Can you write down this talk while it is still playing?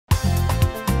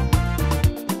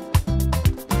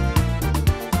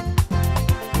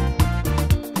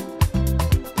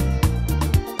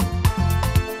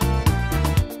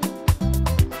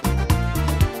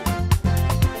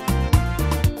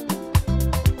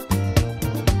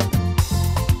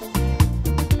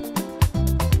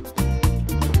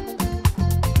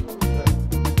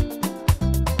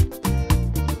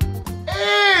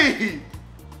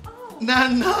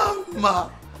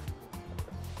Nana,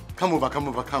 come over,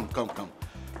 come.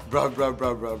 Bra.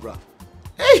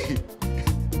 Hey!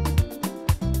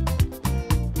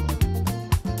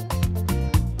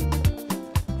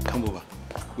 Come over.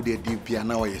 With the deep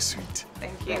piano, you're sweet.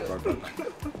 Thank you.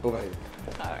 Over here.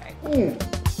 All right.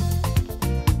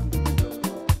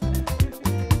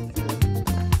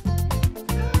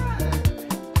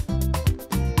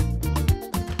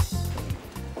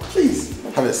 Please,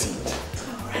 have a seat.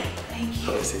 All right, thank you.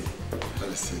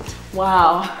 Have a seat.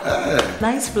 Wow.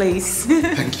 Nice place.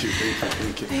 Thank you.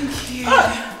 Thank you.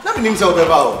 Let me name something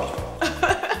about.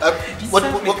 What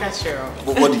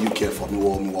do you care for? Me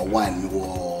wine, me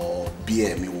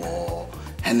beer, me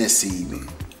Hennessy, me.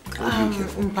 What do you care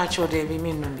for?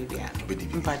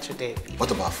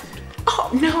 What about food? Oh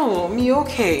no, me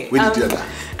okay. Where did you do that?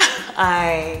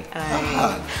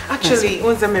 Actually,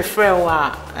 once I'm a friend,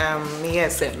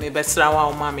 yes, me best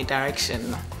around mommy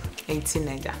direction. 18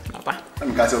 naija, papa.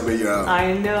 I'm going to obey you.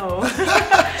 I know.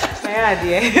 Yeah,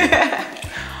 dear.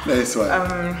 Nice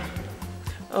one.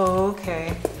 Oh,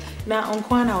 okay. Now, on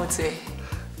Kwana, what say?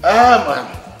 Man.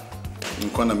 On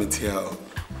Kwana, me tell.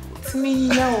 To me,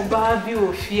 now, Barbie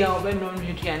or fear or Ben on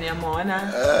duty and your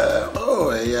mona.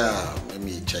 Oh, yeah. Let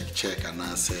me check and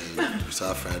I say, you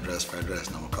saw fried rice,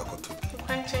 now Kakoto.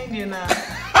 I change you now.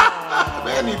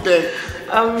 Any day.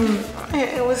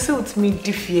 It was so to me,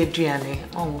 diffy Adriani.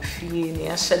 Oh,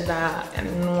 fear, I said that,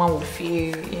 and no one will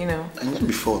fear, you know. And then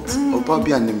before,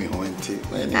 Bobby and me went to.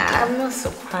 I'm not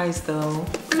surprised though.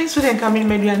 Miss wouldn't come in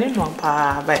maybe an one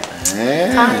pa, but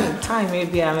time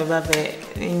maybe I'm about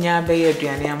in your bay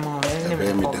Adriani. I'm on.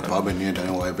 Bear me the pub and you don't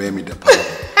know why bear me the pub.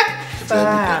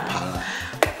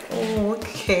 Oh,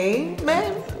 okay.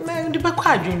 Man, the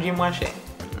backward dream wash it.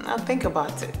 I'll think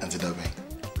about it. Until that way.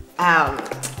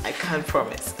 I can't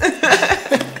promise.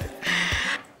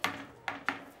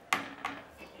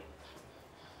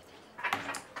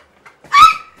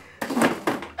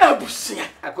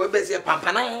 I go busy a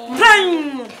pampana.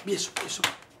 Yes.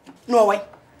 No way.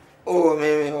 Oh,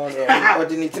 maybe what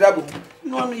didn't trouble?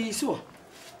 No, me so.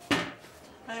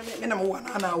 I mean, I'm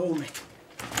 1 hour woman.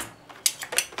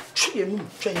 Train.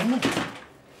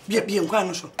 Be a being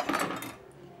quite so.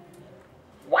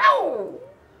 Wow!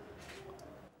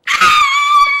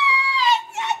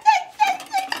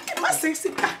 My 60.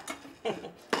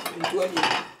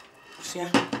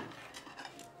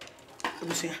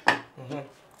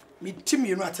 Me Tim,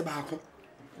 you not tobacco.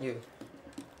 You.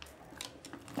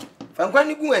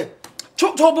 Fanquani Gwen.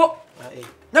 Chop tobo.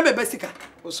 Never bessica.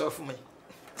 What's off for me?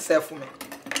 Self for me.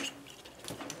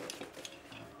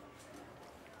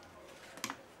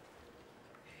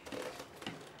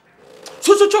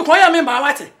 So, why am I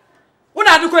what? What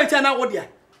are you going to tell what dear?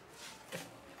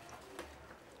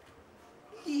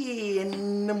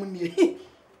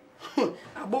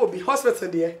 A Bobby hospital,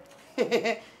 dear.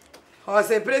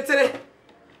 Hose Petre.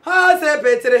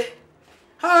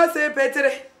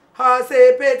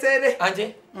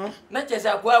 Auntie, not just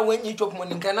a while when you took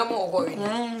money, can I more? Hey,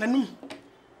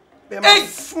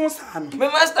 me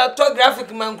master talk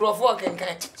graphic man Crawford and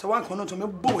kind. So one can to me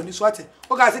boo in this water.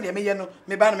 What I said, me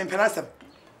ban me penasam.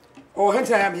 Or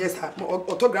hence I am, yes,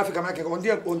 autographic American on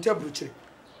dear on tail butcher.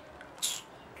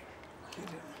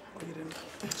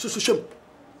 So,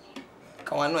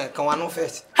 come on,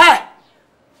 first. Hey!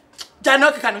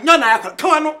 Janok can, no,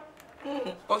 come on.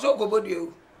 Also, go body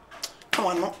you. Come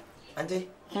on, no. Auntie,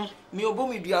 me obo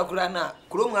me dua kura na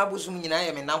kuro mu abosum nyina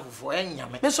ye me namfofo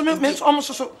enyame. Me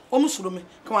almost me.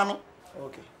 Come on.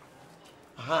 Okay.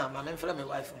 Aha, ma me mfra me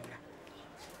wife mbra.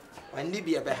 Wani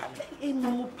bi e be ha me.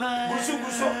 No pa.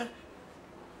 Busu.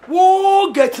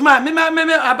 Wo get man, me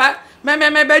aba. Me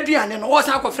beduane no. Wo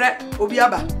san akofre obi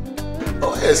aba.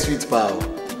 Oh, yes, sweet pal.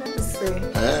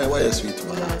 Why is sweet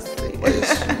pal? Why is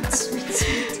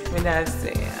sweet? Me that's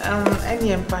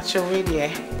any empacho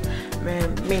really.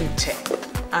 Me check.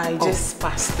 I just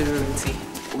passed through routine.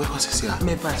 Where was this here?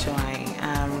 Me pacho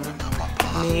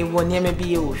me one year maybe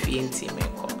you will feel me.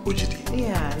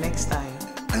 Yeah, next time.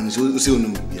 And so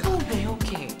no.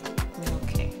 Okay.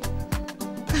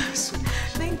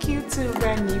 Thank you too,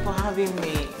 Brandy, for having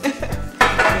me.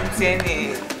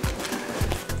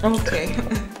 Okay.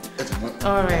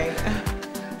 All right.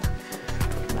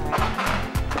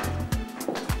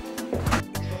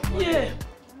 Yeah.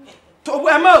 To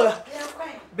Emma.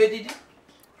 Bedidi.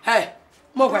 Hey,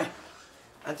 mo kwan.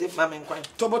 Auntie mama nkwan.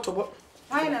 Tobo.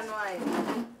 Why na no ai?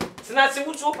 Sina si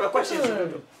wutu opre questions.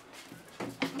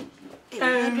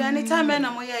 Anytime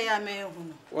na mo ya me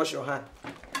hu. Wash your hand.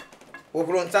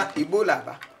 Obronta Ebola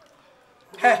ba.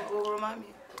 Hey, Ogro mami.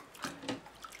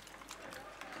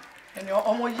 Eni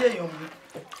omo ye yo mi.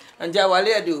 Anja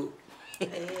wale ade o.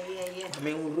 I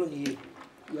mean, Ronnie,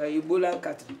 you are Ebola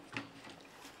cat.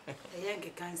 A young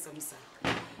cancer, sir.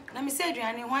 Let me say,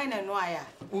 Granny, wine and wire.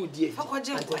 Oh, dear, for what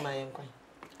you my uncle.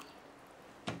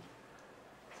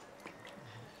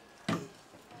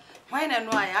 Wine and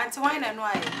wire, Auntie wine and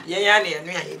wire. Yeah,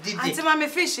 Auntie, Mammy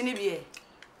fish in the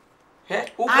eh?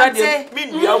 Who got it?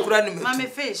 Mean we are running, Mammy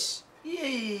fish.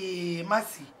 Yay,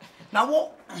 Massy. Now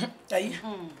what? Hey.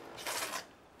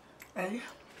 Hey.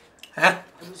 Huh?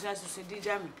 I was just to say,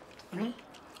 Jammy.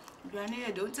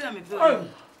 Granny, don't tell me.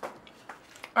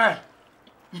 Hey.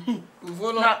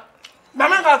 Vola.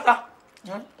 Mama Gata.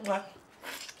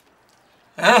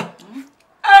 Huh?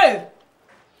 Hey.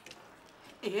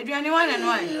 Hey, Granny, wine and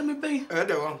wine. Let me be.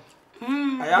 The one.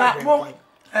 I That am one.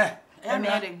 Hey. I'm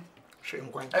adding. shame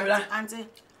quite. Auntie.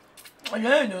 Oh,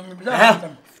 yeah, no, me that.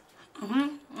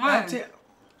 Auntie.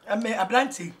 I mean, a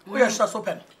blanty. We are just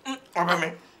open. Open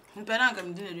me. Penang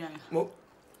come dinner.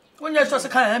 When you're just a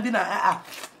kind of dinner,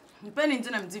 Penny into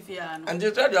them diffia. And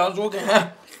you said I was working.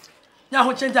 now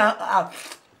we change out.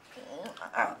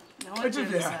 What you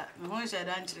say? No, she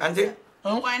don't. Auntie,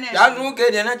 Why not? that's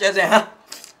okay, then I just say, huh?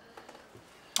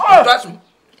 Oh, Trust me.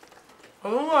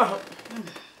 oh,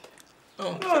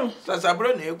 Oh, that's a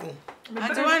brand new.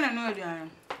 Auntie, why not know you?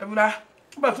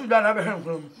 but you don't have a hand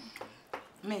from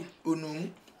Me.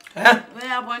 Unum. Huh? We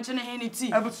are wanting any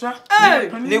tea. I would say, Hey,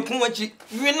 Nikumachi,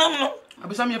 you know, I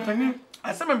was some your penny.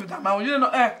 I said, my you know,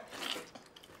 eh.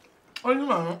 Oh, you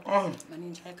know, oh,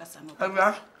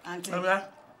 Auntie.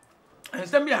 and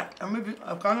send me out, and maybe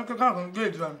I can't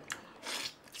get one.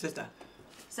 sister.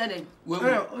 Said him. What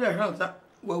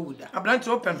would I plan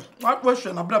to open. What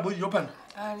question? I blab you open.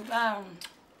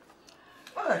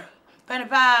 Penny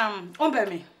palm. Open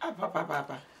me.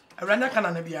 Papa. I ran that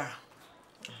cannon be a.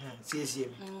 See,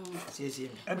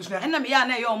 And I'm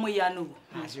yana your moyano.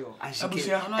 I should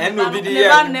And no be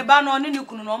the ban on any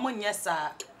kun no mon, yes,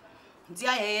 sir.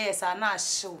 Dear, yes, I'm not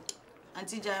sure.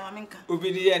 Auntie Jamaminka.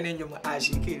 Obedient in your I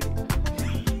should kill.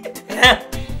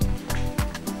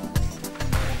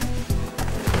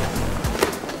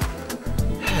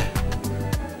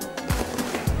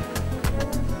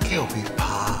 Kill me,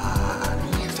 pa.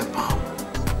 Yes, about.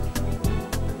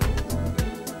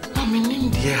 I mean,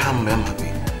 India, I'm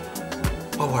memory.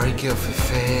 What worry, girl,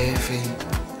 fair.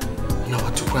 Now,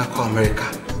 what to go America?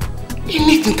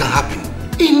 Anything can happen.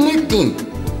 Anything.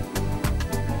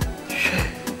 Share.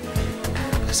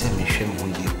 I said, me share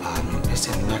money, pa. I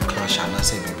said, me crash and I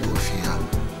said, baby, if you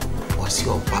have, what's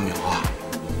your family?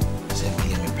 I said,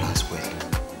 me and me plans well.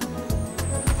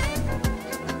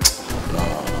 No.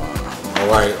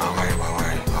 Why worry?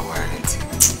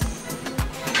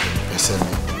 I said,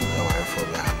 I worry for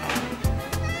that.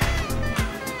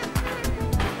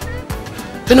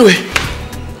 Anyway,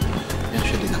 I'm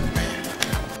sure they can pay.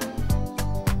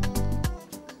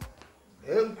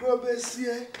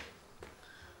 Enkrobesie,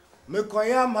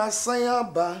 mekwaya masanya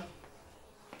ba.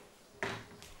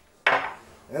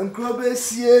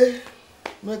 Enkrobesie,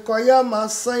 mekwaya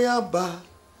masanya ba.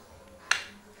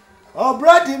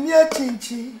 Obradi mi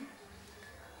chinchi,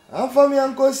 afami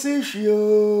ankosi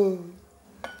shio.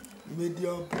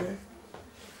 Mediobre,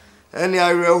 eni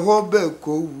areho be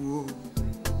ko wo.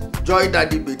 Joy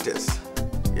daddy beaters.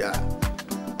 Yeah.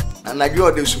 And I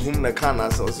go this home na can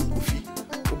as also Kofi.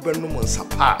 Open no mon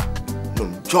sapa. No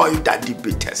joy daddy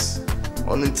beaters.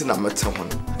 On into na matter one.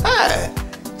 Hey,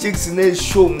 chicks in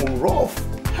show mo rough.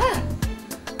 Hey.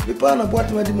 People na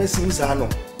what me dey see sa no.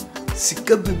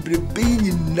 Sika bebrebe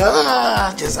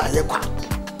nyina just aye kwa.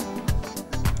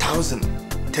 1,000,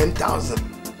 10,000.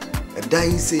 A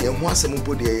day say e ho asem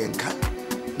body e nka.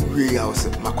 We house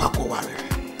makwakọ ware.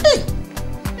 Hey.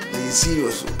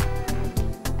 Serious.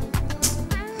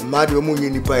 Mad woman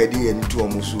in the pie and two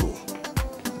almost so.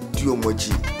 Dio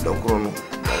mochi, no chrono,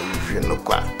 no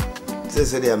qua.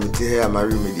 Says I am here,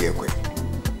 marry me, dear quay.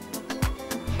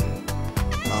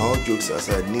 All jokes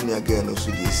aside, Nina again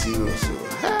also be serious.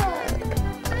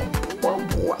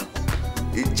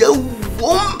 It's just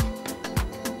one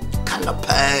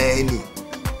canapani.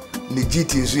 The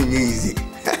GT is easy.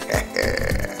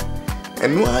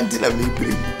 And one till I may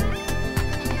bring.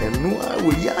 And no, I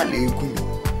will yarn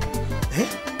eh?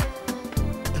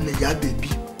 And the yard baby,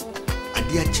 a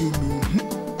dear chimney,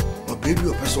 or baby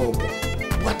of a soul.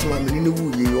 What my meaning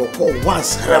you call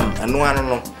once ram and one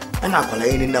and I call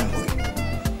any number.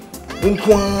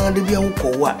 Unquan de be a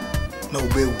what? No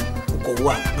baby,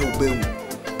 no baby.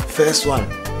 First one,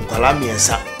 Palami and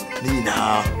Sa,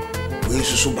 Nina, we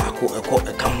used to subako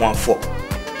a come one for.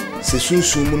 Se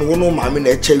soon, one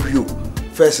mammy, a check you.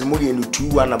 First, moving into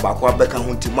 2-1 about what Becca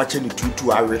hunting much in the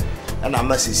 2-2 and I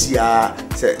must see,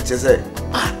 say,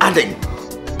 adding.